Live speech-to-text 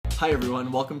Hi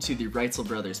everyone, welcome to the Reitzel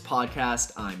Brothers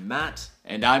podcast. I'm Matt.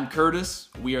 And I'm Curtis.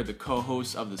 We are the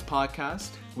co-hosts of this podcast.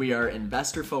 We are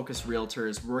investor-focused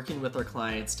realtors working with our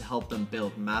clients to help them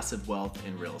build massive wealth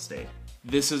in real estate.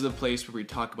 This is a place where we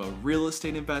talk about real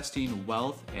estate investing,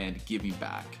 wealth, and giving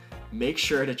back. Make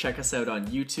sure to check us out on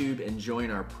YouTube and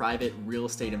join our private real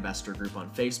estate investor group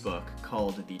on Facebook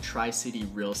called the Tri-City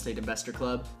Real Estate Investor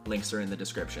Club. Links are in the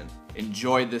description.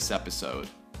 Enjoy this episode.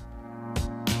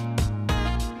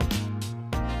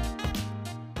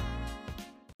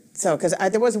 So, because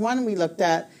there was one we looked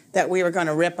at that we were going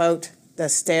to rip out the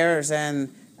stairs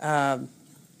and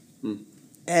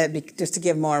just to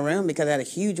give more room because it had a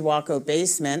huge walkout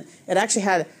basement. It actually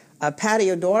had a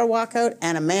patio door walkout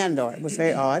and a man door. It was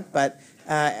very odd, but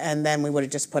and then we would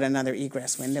have just put another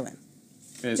egress window in.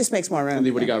 It just makes more room. And they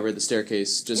would have got rid of the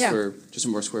staircase for just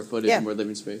more square footage and more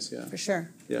living space. Yeah, for sure.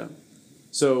 Yeah.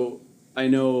 So I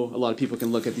know a lot of people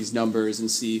can look at these numbers and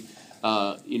see.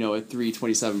 A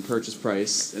 $327 purchase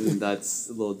price, and that's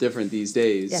a little different these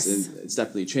days, yes. And it's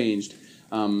definitely changed.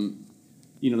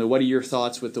 What are your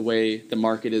thoughts with the way the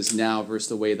market is now versus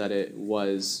the way that it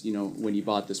was, when you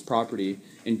bought this property?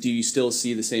 And do you still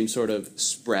see the same sort of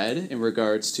spread in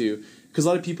regards to, because a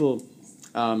lot of people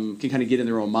can kind of get in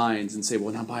their own minds and say,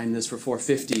 well, I'm buying this for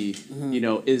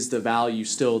 $450, is the value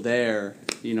still there?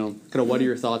 What are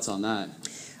your thoughts on that?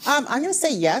 I'm going to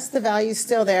say yes, the value's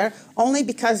still there, only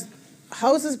because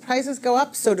houses prices go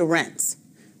up, so do rents,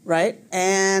 right?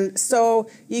 And so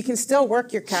you can still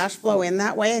work your cash flow in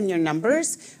that way in your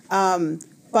numbers.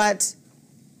 But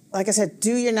like I said,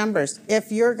 do your numbers.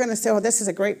 If you're going to say, well, this is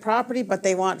a great property, but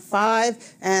they want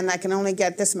 $5 and I can only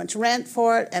get this much rent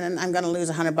for it and I'm going to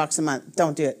lose $100 a month,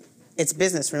 don't do it. It's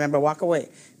business, remember, walk away,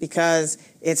 because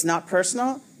it's not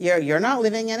personal. You're not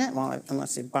living in it, well,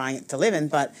 unless you're buying it to live in,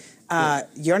 but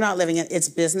you're not living in it. It's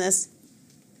business.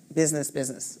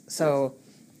 So,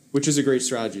 which is a great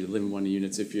strategy to live in one of the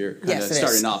units if you're kind of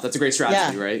starting off. That's a great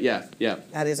strategy, right? Yeah.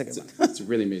 That is a good one. It's a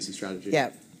really amazing strategy.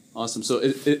 Yeah. Awesome. So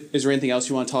is there anything else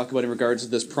you want to talk about in regards to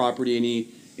this property?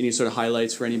 Any sort of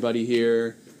highlights for anybody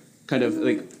here? Kind of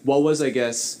like, what was, I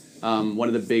guess, one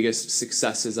of the biggest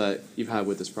successes that you've had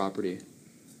with this property?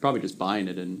 Probably just buying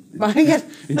it and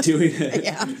doing it.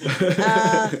 Yeah.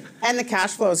 And the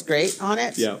cash flow is great on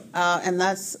it. Yeah. And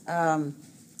that's,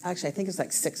 actually, I think it's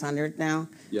like $600 now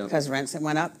because rents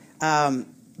went up.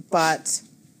 But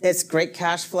it's great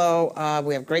cash flow.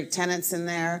 We have great tenants in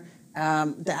there.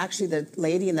 The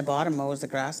lady in the bottom mows the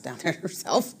grass down there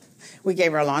herself. We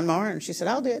gave her a lawnmower, and she said,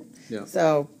 I'll do it. Yeah.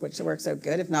 So, which works out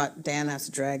good. If not, Dan has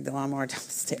to drag the lawnmower down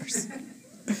the stairs.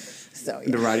 So,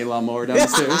 the riding lawnmower down the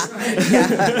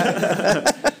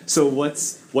stairs. So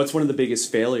what's one of the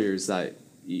biggest failures that,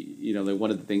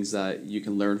 one of the things that you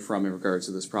can learn from in regards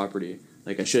to this property?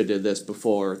 Like, I should have did this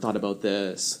before, thought about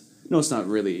this. No, it's not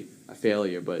really a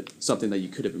failure, but something that you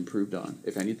could have improved on,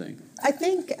 if anything. I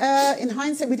think in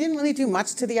hindsight, we didn't really do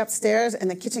much to the upstairs, and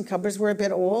the kitchen cupboards were a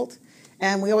bit old.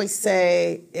 And we always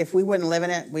say if we wouldn't live in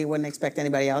it, we wouldn't expect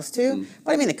anybody else to.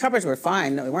 But I mean, the cupboards were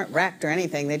fine. They weren't wrecked or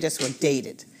anything. They just were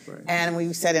dated. Right. And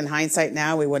we said in hindsight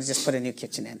now, we would have just put a new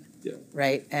kitchen in. Yeah.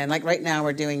 Right? And like right now,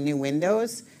 we're doing new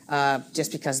windows.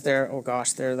 Just because they're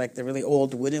like the really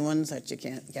old wooden ones that you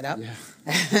can't get up. Yeah.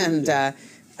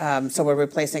 And so we're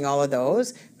replacing all of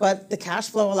those. But the cash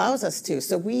flow allows us to.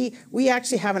 So we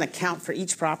actually have an account for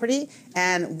each property,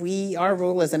 and our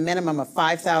rule is a minimum of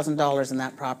 $5,000 in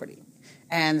that property.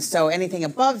 And so anything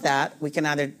above that, we can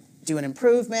either do an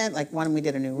improvement, like one we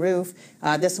did a new roof.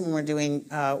 This one we're doing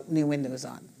new windows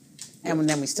on. And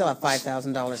then we still have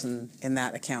 $5,000 in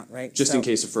that account, right? Just in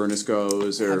case a furnace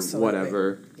goes or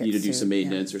whatever, you need to do some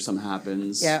maintenance or something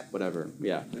happens, whatever,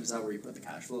 yeah. Is that where you put the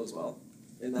cash flow as well?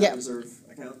 In that reserve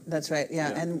account? That's right,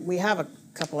 yeah. And we have a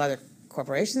couple other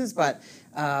corporations, but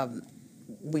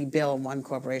we bill one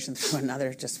corporation through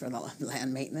another just for the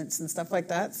land maintenance and stuff like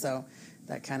that, so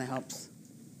that kind of helps.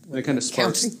 That kind of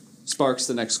sparks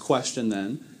the next question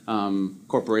then.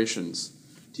 Corporations.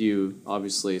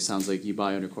 Obviously, it sounds like you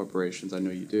buy under corporations. I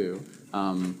know you do.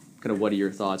 Kind of what are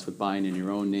your thoughts with buying in your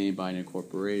own name, buying in a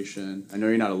corporation? I know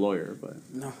you're not a lawyer, but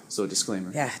no. So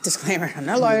disclaimer. Yeah, disclaimer. I'm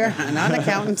not a lawyer. I'm not an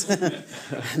accountant.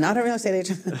 Not a real estate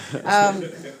agent.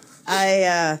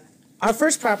 Our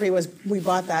first property we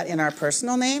bought that in our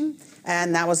personal name,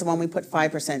 and that was the one we put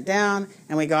 5% down,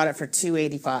 and we got it for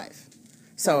 $285.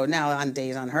 So now on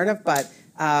days unheard of, but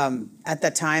at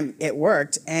that time it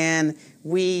worked, and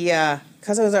we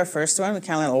because it was our first one, we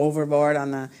kind of went overboard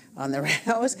on the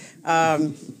renos,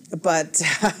 but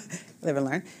live and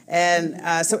learn. And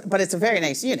but it's a very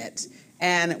nice unit,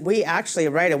 and we actually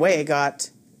right away got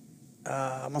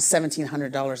almost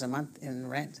 $1,700 a month in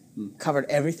rent, covered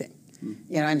everything.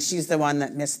 You know, and she's the one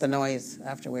that missed the noise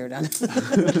after we were done.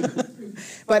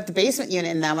 But the basement unit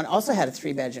in that one also had a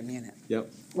 3-bedroom unit. Yep.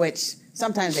 Which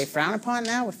sometimes they frown upon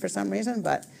now for some reason,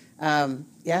 but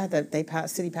yeah, they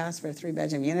city passed for a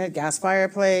 3-bedroom unit, gas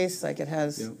fireplace, like it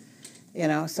has, Yep. you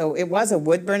know. So it was a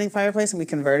wood-burning fireplace, and we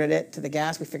converted it to the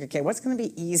gas. We figured, okay, what's going to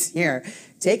be easier,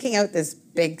 taking out this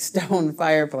big stone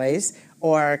fireplace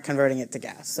or converting it to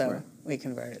gas? So right. we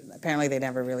converted it. Apparently, they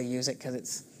never really use it because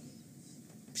it's.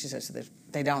 She says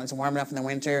they don't. It's warm enough in the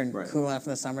winter and right. cool enough in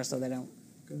the summer, so they don't.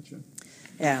 Gotcha.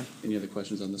 Yeah. Any other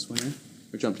questions on this one here?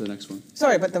 Or jump to the next one?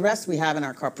 Sorry, but the rest we have in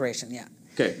our corporation, yeah.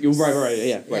 Okay, right,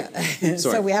 yeah, right. Yeah.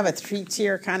 Sorry. So we have a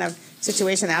 3-tier kind of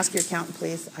situation. Ask your accountant,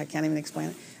 please. I can't even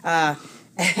explain it. And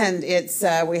it's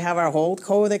we have our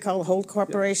holdco, they call it hold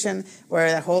corporation, where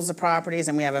it holds the properties,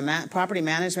 and we have a property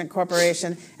management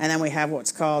corporation, and then we have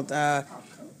what's called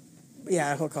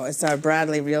holdco. It's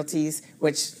Bradley Realties,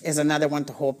 which is another one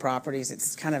to hold properties.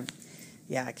 It's kind of,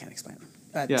 I can't explain it.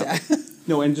 But, yeah.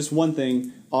 No, and just one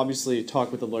thing, obviously,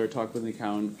 talk with the lawyer, talk with an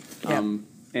accountant,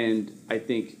 and I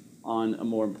think on a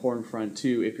more important front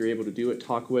too, if you're able to do it,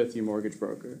 talk with your mortgage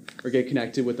broker or get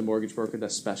connected with the mortgage broker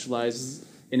that specializes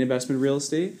in investment real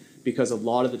estate, because a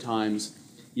lot of the times,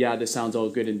 this sounds all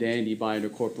good and dandy, buying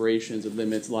under corporations, it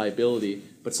limits liability,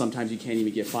 but sometimes you can't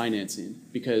even get financing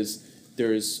because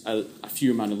there's a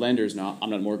few amount of lenders, now I'm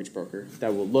not a mortgage broker,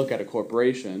 that will look at a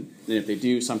corporation, and if they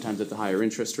do, sometimes at the higher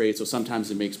interest rate, so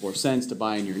sometimes it makes more sense to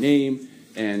buy in your name,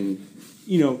 and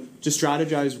just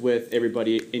strategize with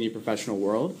everybody in your professional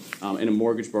world, and a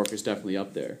mortgage broker is definitely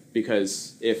up there,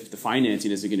 because if the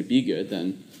financing isn't going to be good,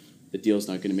 then the deal's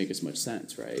not going to make as much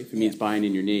sense, right? If it means buying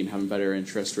in your name, having better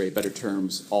interest rate, better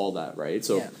terms, all that, right?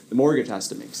 So the mortgage has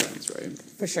to make sense, right?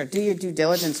 For sure. Do your due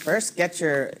diligence first.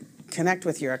 Connect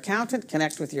with your accountant,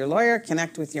 connect with your lawyer,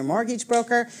 connect with your mortgage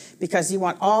broker, because you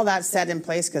want all that set in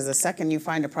place, because the second you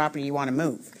find a property, you want to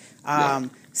move.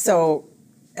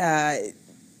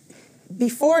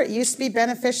 Before, it used to be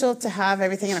beneficial to have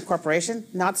everything in a corporation,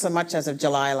 not so much as of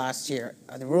July last year.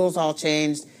 The rules all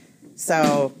changed.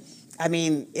 So, I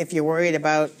mean, if you're worried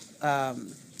about,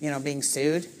 being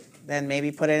sued, then maybe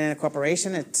put it in a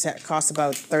corporation. It costs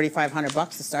about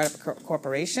 $3,500 to start up a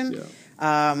corporation.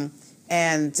 Yeah.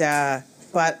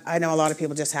 But I know a lot of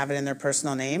people just have it in their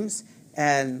personal names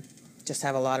and just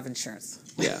have a lot of insurance.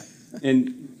 Yeah.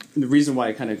 And the reason why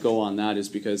I kind of go on that is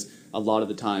because a lot of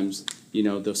the times,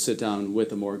 they'll sit down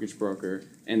with a mortgage broker,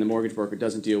 and the mortgage broker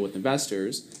doesn't deal with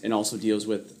investors and also deals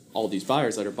with all these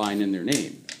buyers that are buying in their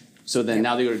name. So then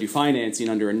now they go to do financing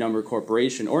under a number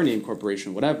corporation or name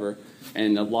corporation, whatever,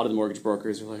 and a lot of the mortgage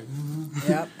brokers are like,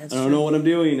 I don't know what I'm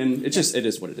doing, and it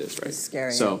is what it is, right? It's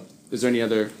scary. So is there any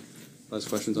other last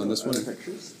questions on this one?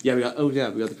 Pictures? Yeah, we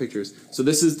got the pictures. So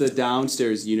this is the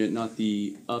downstairs unit, not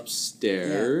the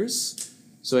upstairs. Yeah.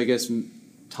 So I guess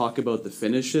talk about the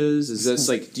finishes. Is this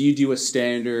do you do a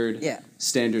standard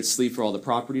sleeve for all the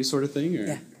properties sort of thing? Or?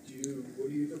 Yeah. What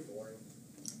do you do for flooring?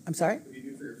 I'm sorry? What do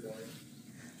you do for your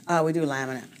flooring? We do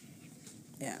laminate.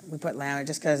 Yeah, we put laminate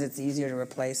just because it's easier to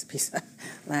replace a piece of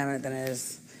laminate than it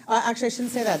is. Actually, I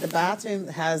shouldn't say that. The bathroom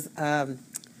has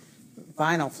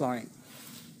vinyl flooring.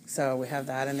 So we have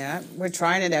that in there. We're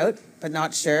trying it out, but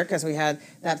not sure, because we had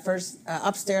that first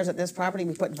upstairs at this property,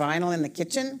 we put vinyl in the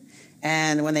kitchen,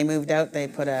 and when they moved out, they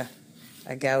put a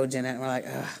gouge in it, and we're like,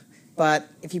 ugh. But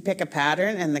if you pick a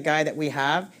pattern, and the guy that we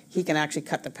have, he can actually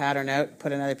cut the pattern out,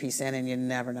 put another piece in, and you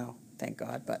never know. Thank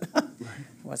God, but I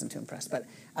wasn't too impressed. But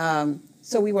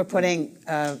so we were putting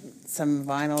some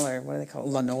vinyl, or what do they call it,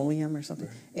 linoleum or something,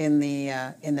 in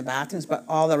the bathrooms, but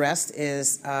all the rest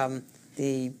is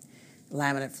the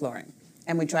laminate flooring.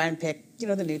 And we try and pick,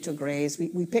 the neutral grays.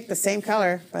 We pick the same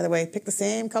color, by the way, pick the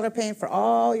same color paint for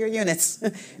all your units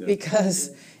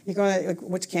because you're going to,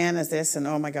 which can is this? And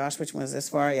oh my gosh, which one is this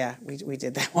for? Yeah, we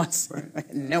did that once.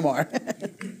 Right. No more.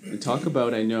 And talk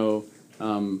about, I know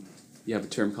you have a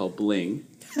term called bling.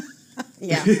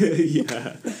 Yeah.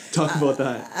 Yeah. Talk about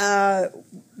that.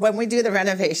 When we do the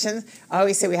renovations, I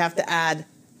always say we have to add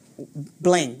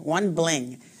one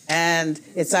bling. And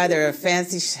it's either a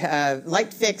fancy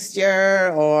light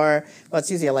fixture or, well, it's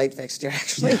usually a light fixture,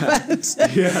 actually. Yeah. But,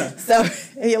 so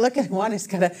if you look at one, it's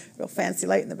got a real fancy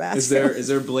light in the bathroom. Is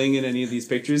there bling in any of these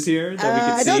pictures here that we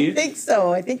can see? I don't think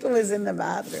so. I think it was in the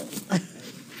bathroom.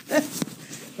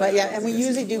 But yeah, and we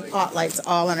usually do pot lights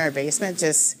all in our basement,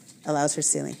 just allows for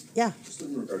ceiling. Yeah. Just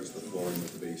in regards to the flooring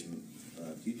with the basement,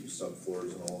 do you do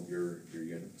subfloors in all of your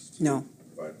units? No.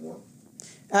 Provide warmth?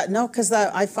 No, because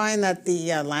I find that the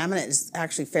laminate is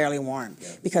actually fairly warm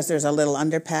because there's a little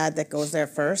underpad that goes there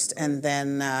first, and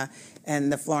then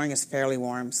and the flooring is fairly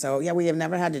warm. So yeah, we have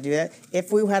never had to do that.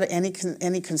 If we had any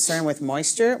concern with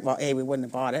moisture, well, A, we wouldn't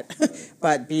have bought it,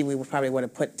 but B, we probably would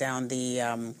have put down the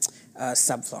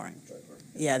subflooring.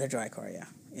 Yeah, the dry core. Yeah,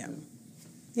 yeah,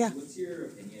 yeah. What's your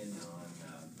opinion on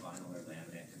vinyl or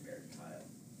laminate compared to tile?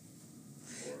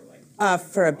 Or like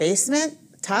For a basement,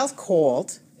 tile's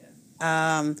cold.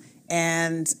 yeah.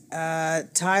 And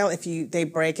tile, they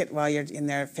break it while you're in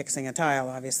there fixing a tile,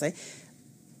 obviously.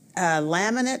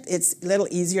 Laminate, it's a little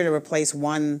easier to replace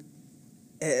one,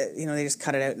 they just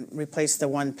cut it out and replace the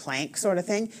one plank sort of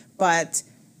thing. But,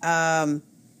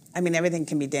 everything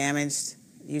can be damaged,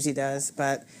 usually does,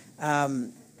 but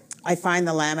I find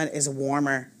the laminate is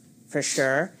warmer for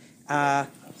sure.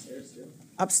 Upstairs too?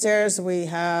 Upstairs we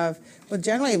have,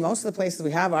 generally most of the places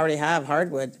we have already have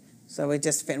hardwood, so we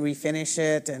just refinish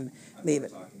it and leave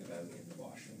it. I'm talking about in the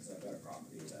washrooms of our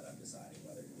property that I'm deciding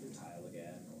whether to do tile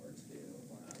again or to do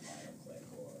vinyl, clay,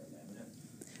 or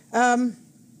laminate.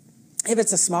 If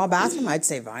it's a small bathroom, I'd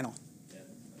say vinyl, Yeah.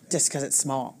 Okay. just because it's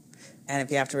small. And if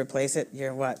you have to replace it,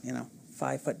 you're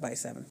 5 foot by 7.